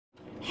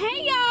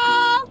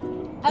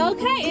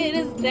Okay, it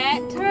is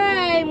that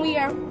time. We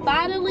are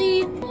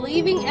finally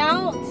leaving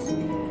out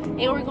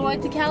and we're going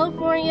to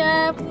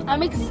California.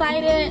 I'm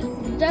excited.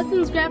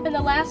 Justin's grabbing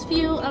the last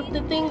few of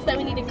the things that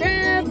we need to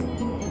grab.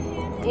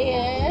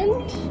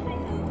 And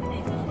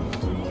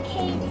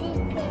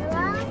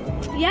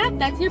yeah,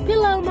 that's your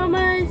pillow,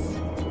 mamas.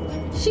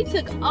 She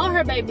took all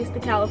her babies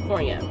to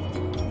California.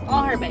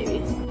 All her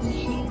babies.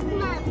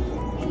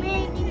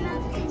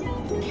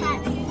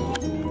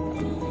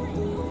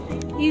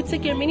 You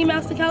took your Minnie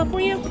Mouse to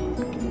California?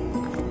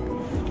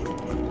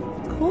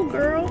 Cool,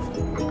 girl.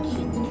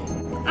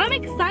 I'm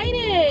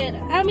excited.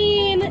 I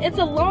mean, it's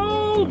a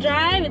long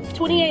drive. It's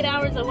 28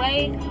 hours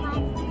away.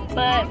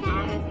 But...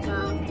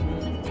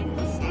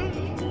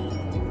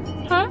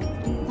 Huh?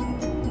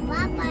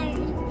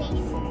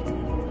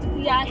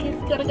 Yeah, he's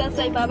gonna go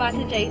say bye-bye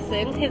to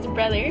Jason, his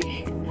brother.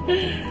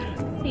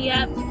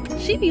 Yep,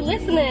 she be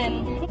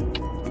listening.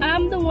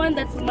 I'm the one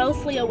that's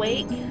mostly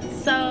awake,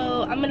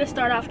 so I'm gonna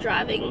start off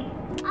driving.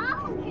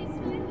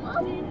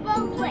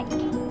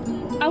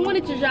 I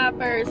wanted to drive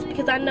first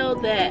because I know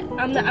that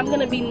I'm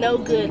gonna be no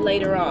good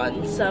later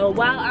on. So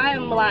while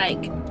I'm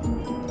like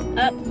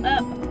up,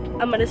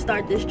 I'm gonna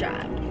start this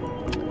drive.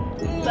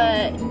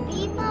 But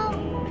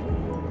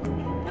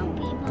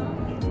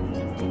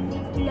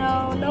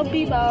no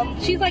Bebo.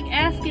 She's like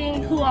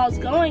asking who all's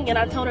going, and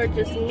I told her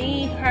just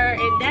me, her,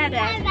 and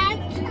Dada.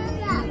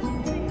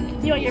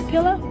 You want your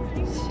pillow?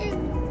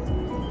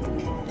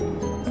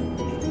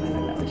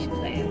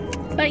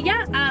 But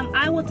yeah,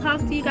 I will talk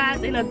to you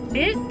guys in a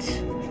bit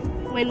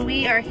when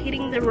we are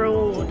hitting the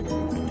road.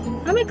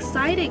 I'm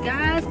excited,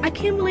 guys. I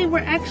can't believe we're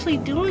actually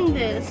doing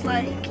this.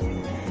 Like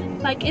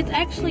it's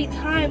actually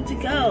time to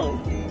go.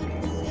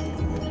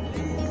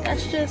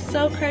 That's just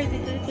so crazy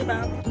to think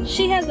about.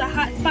 She has a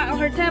hotspot on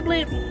her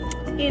tablet,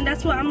 and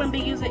that's what I'm gonna be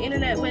using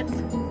internet with,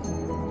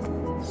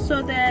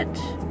 so that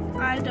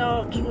I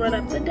don't run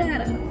up the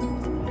data.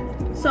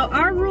 So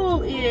our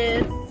rule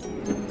is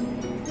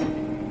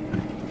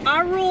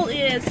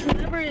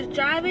whoever is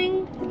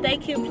driving, they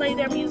can play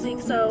their music.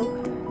 So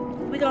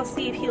we're gonna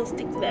see if he'll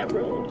stick to that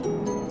rule.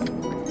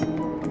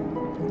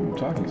 I'm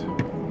talking to.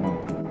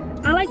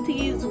 Oh. I like to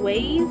use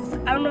Waze.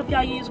 I don't know if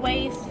y'all use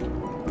Waze,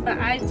 but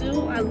I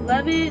do. I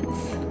love it.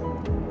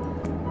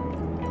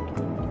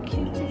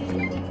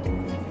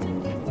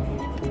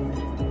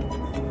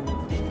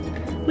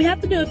 We have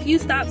to do a few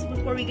stops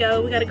before we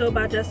go. We gotta go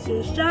by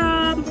Justin's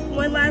job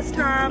one last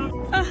time.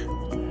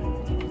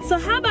 So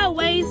how about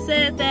Waze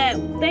said that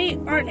they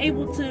aren't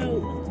able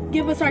to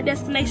give us our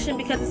destination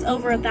because it's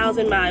over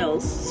 1,000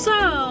 miles.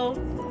 So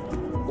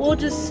we'll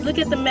just look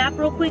at the map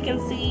real quick and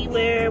see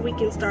where we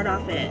can start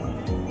off at.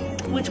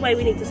 Which way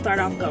we need to start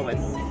off going.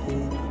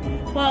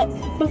 Well,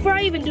 before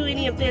I even do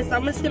any of this,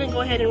 I'm just gonna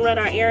go ahead and run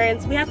our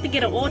errands. We have to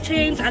get an oil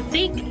change. I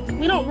think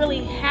we don't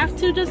really have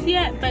to just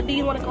yet, but do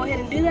you wanna go ahead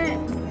and do that?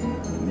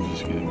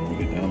 We'll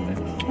get down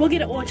there. We'll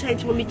get an oil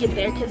change when we get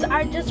there, because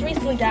I just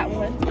recently got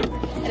one.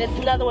 And it's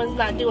another one's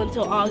not due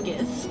until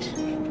August.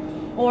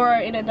 Or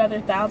in another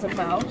 1,000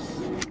 miles.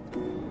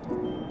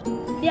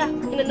 Yeah,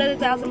 in another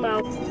 1,000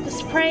 miles.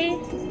 Just pray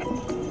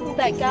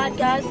that God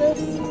guides us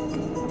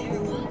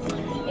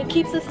and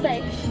keeps us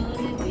safe.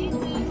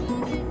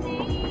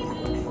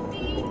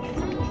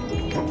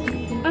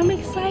 I'm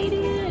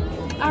excited.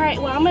 Alright,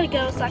 well I'm gonna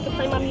go so I can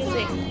play my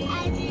music.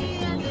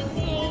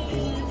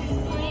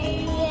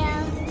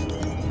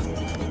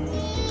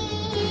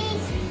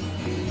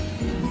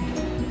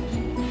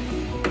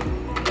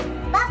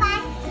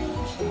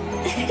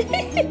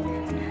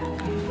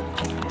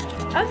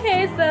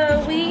 Okay, so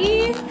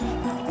we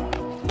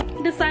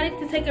decided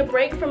to take a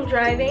break from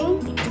driving,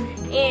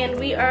 and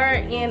we are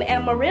in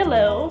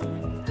Amarillo.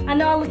 I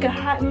know I look a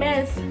hot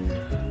mess.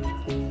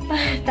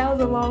 That was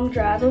a long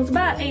drive. It was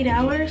about 8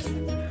 hours.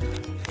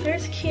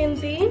 There's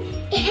Kenzie.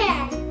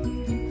 Yeah.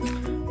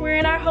 We're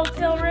in our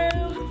hotel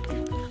room.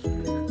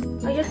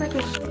 I guess I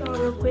can show it all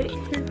real quick.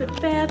 Here's the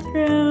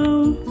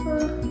bathroom.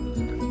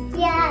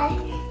 Yeah,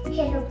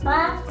 here's the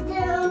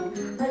bathroom,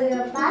 a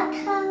little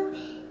bathtub,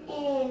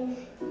 and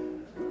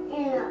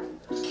a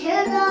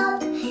pillow,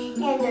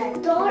 and a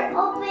door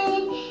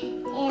open,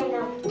 and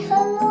a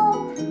pillow.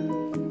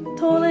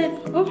 Toilet.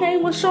 Okay,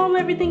 we'll show them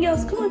everything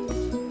else. Come on.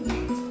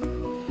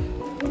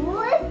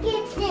 Look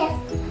at this.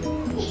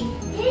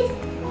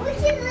 Look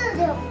at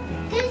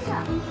this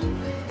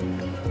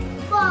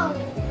phone.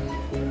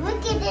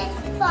 Look at this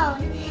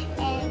phone,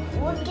 and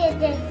look at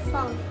this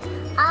phone.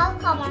 I'll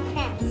call my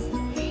friends,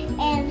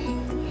 and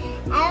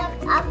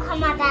I'll call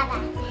my dada,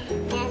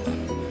 and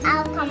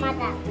I'll call my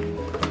dad.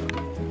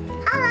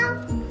 Hello.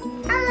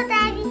 Hello,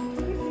 Daddy.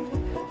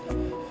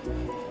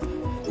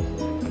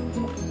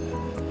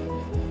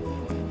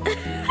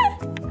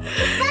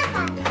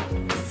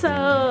 So,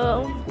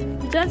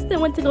 Justin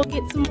went to go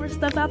get some more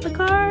stuff out the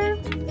car.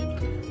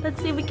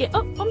 Let's see if we can.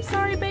 Oh, I'm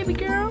sorry, baby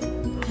girl.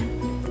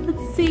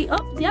 Let's see.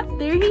 Oh, yep,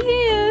 there he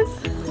is.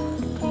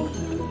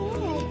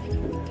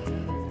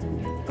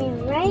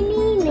 And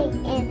raining,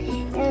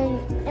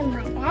 and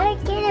my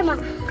dad getting my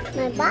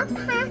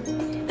backpack.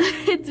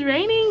 It's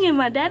raining and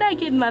my dada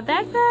getting my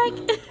backpack.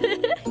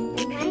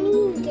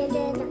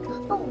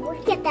 Oh,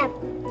 look at that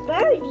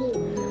birdie.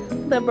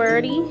 The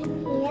birdie?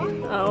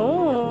 Yeah.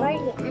 Oh.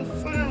 Birdie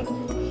outside.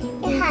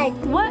 It had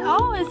What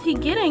all is he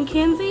getting,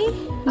 Kenzie?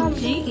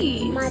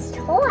 Jeez. my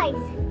toys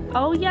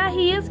Oh yeah,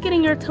 he is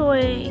getting your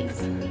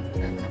toys.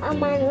 on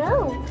my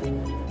room.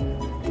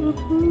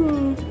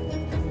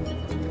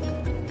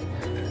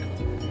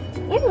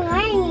 It's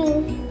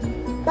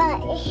raining,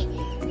 but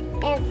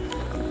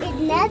it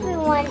never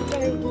went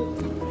dirty.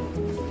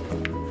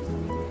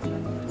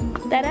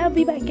 Dada will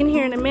be back in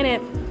here in a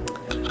minute.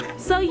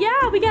 So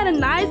yeah, we got a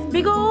nice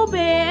big old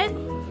bed.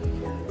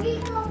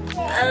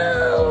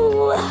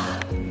 Oh,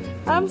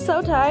 I'm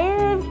so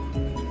tired.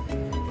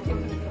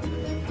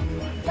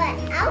 But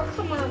I'll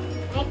come on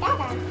my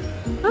dada.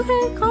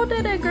 Okay, call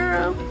Dada,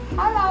 girl.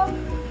 Hello.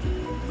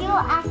 You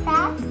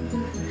outside?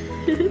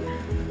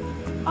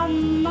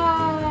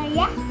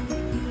 Yeah.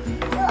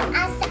 You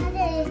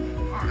outside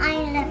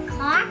in the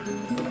car?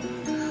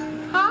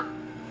 Huh?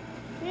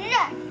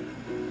 Yes.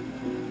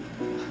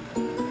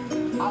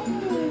 Oh,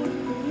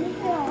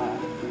 yeah.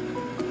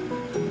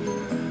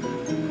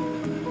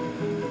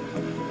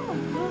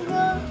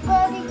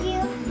 What did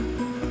you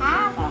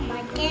have on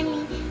my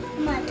Jimmy,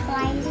 my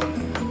toys?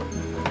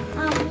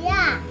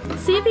 Yeah.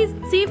 See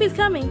if he's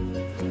coming.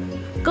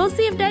 Go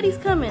see if Daddy's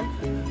coming.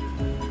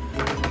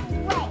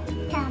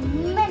 Wait a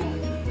minute.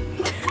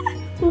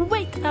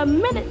 Wait a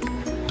minute.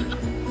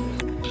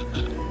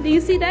 Do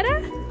you see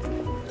Dada?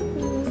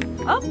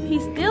 Oh,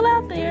 he's still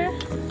out there. I'm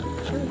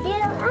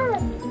still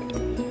out.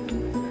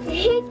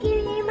 He's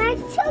giving me my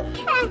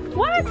suitcase.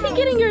 Why is he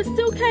getting your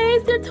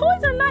suitcase? Your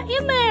toys are not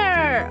in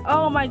there.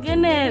 Oh my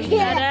goodness,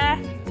 Dada.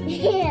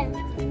 Yeah.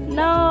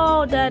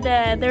 No,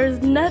 Dada, there's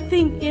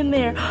nothing in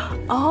there.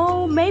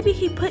 Oh, maybe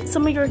he put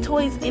some of your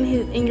toys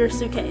in your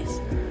suitcase.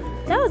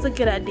 That was a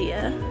good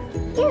idea.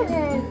 Good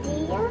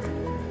idea.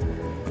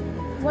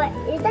 What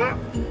is that?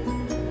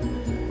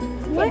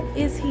 What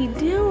is he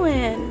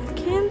doing,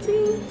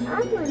 Kenzie?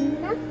 I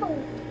don't know.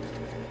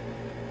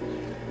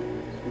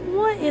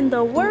 What in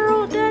the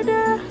world,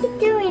 Dada? He's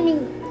doing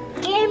it.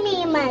 Give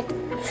me my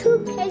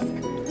suitcase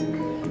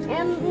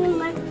and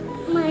my.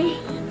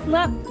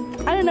 Well,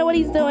 I don't know what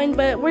he's doing,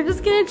 but we're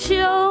just gonna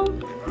chill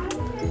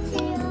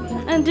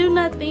and do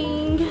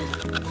nothing.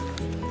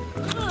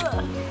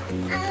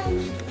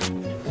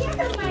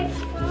 Here's my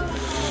phone.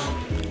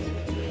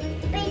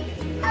 Wait,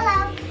 hello.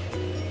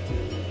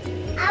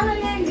 I want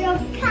to do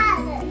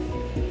colors.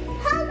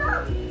 Hello.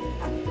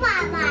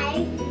 Bye-bye.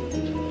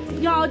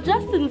 Y'all,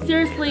 Justin,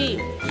 seriously.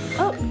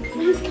 Oh,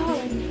 he's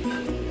calling.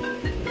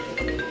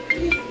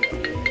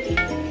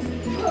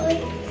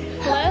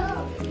 What?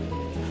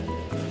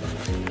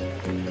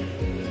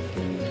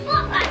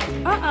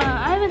 I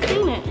haven't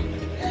seen it.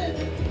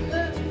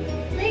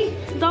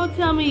 Don't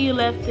tell me you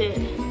left it.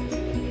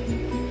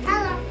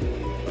 Hello.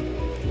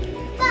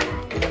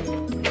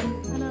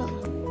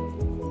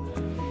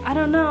 I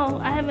don't know.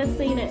 I haven't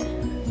seen it.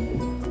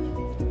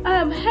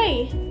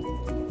 Hey.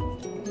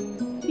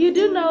 You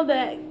do know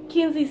that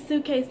Kenzie's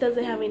suitcase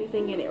doesn't have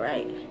anything in it,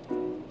 right?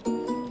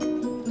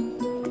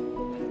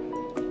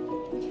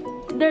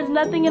 There's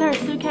nothing in her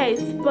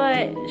suitcase,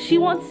 but she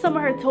wants some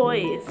of her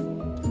toys.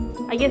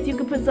 I guess you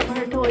could put some of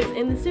her toys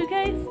in the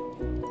suitcase?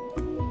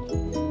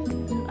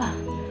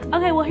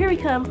 Okay, well, here we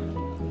come.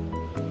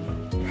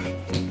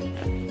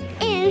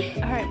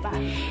 Alright,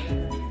 bye.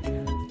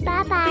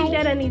 Bye-bye. I think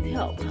Dada needs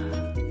help.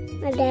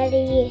 My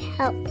daddy needs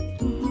help.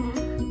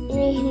 I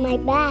need my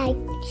bag,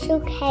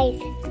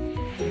 suitcase.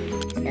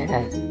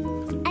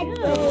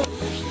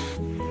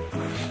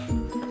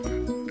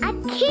 I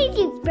killed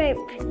you, babe.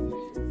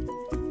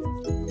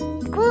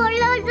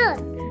 Closer.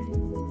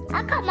 I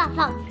got my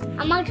phone.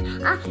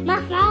 My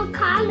phone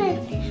calling.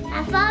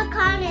 My phone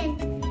calling.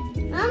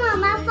 Mama,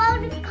 my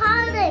phone is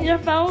calling. Your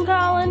phone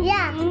calling?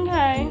 Yeah.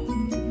 Okay.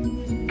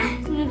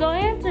 You go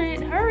answer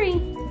it.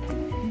 Hurry.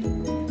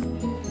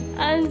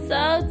 I'm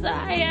so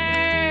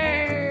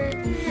tired.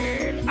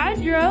 I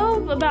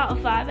drove about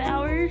 5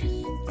 hours.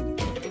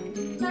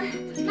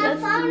 My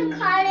phone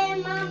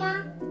calling,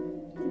 Mama.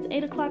 It's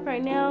 8 o'clock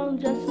right now.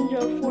 Justin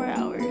drove 4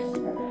 hours.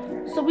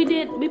 So we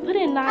put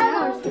in 9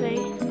 hours today.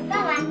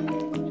 Bye-bye.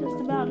 Just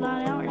about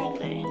 9 hours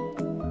today.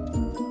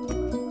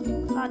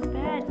 Not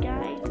bad,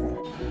 guys.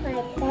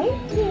 Why,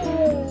 thank you.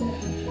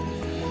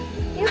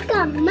 You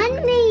got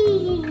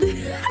money.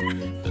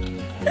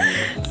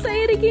 Say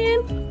it again.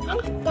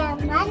 You got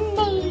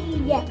money.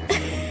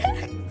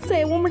 Say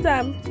it one more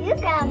time. You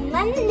got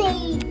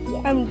money.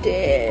 I'm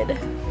dead.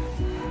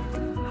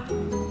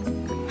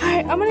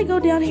 Alright, I'm gonna go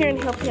down here and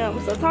help him.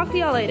 So talk to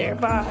y'all later.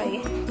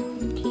 Bye.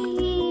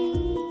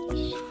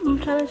 I'm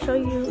trying to show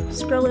you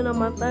scrolling on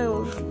my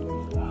phone.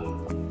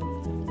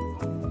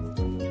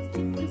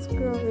 This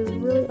girl is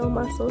really on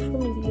my social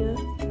media.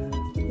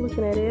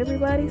 Looking at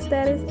everybody's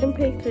status and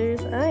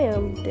pictures. I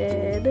am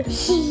dead.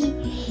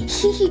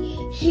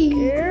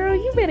 Girl,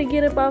 you better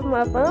get up off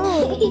my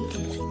phone.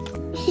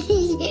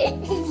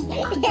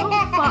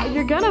 Don't fall.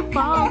 You're gonna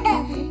fall,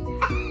 Kizzy.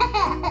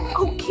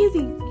 Oh,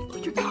 Kizzy,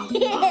 you're going.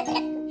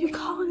 You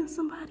calling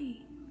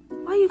somebody?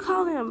 Why you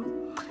calling him?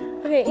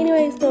 Okay,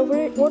 anyways, so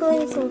we're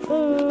ordering some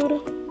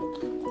food.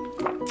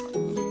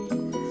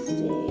 Let's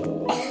see.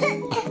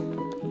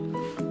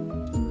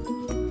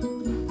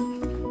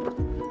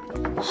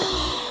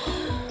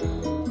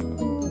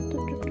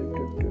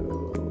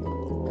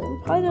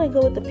 I'm probably gonna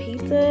go with the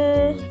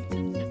pizza.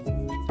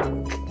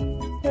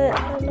 But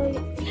I don't know.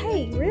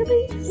 Hey,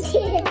 really?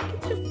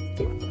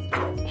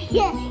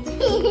 Yeah.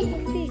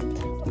 Feet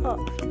up.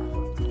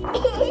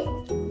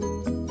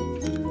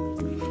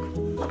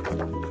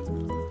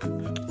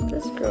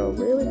 This girl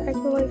really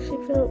acting like she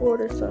finna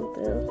order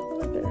something.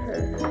 Look at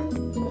her.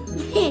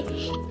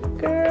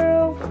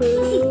 Girl,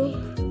 food.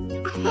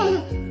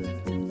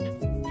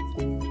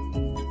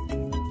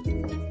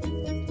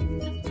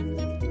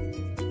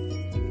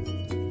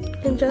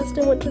 And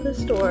Justin went to the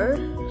store,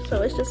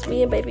 so it's just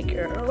me and baby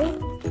girl.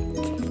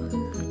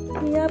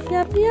 Yup,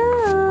 yup,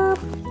 yup.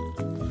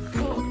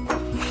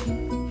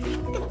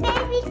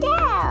 Baby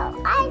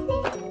girl, I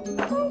think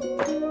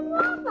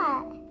mama.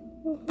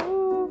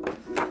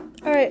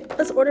 Alright,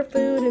 let's order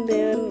food and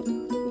then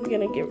we're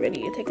gonna get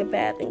ready to take a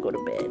bath and go to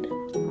bed.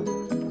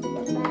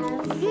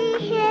 See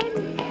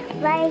him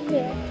right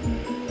here.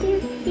 You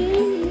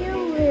see you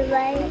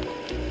right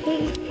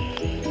here.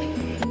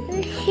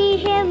 You see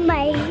him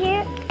right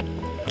here.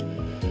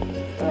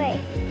 Wait.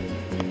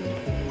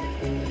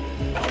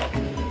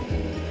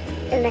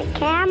 And the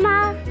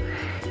camera.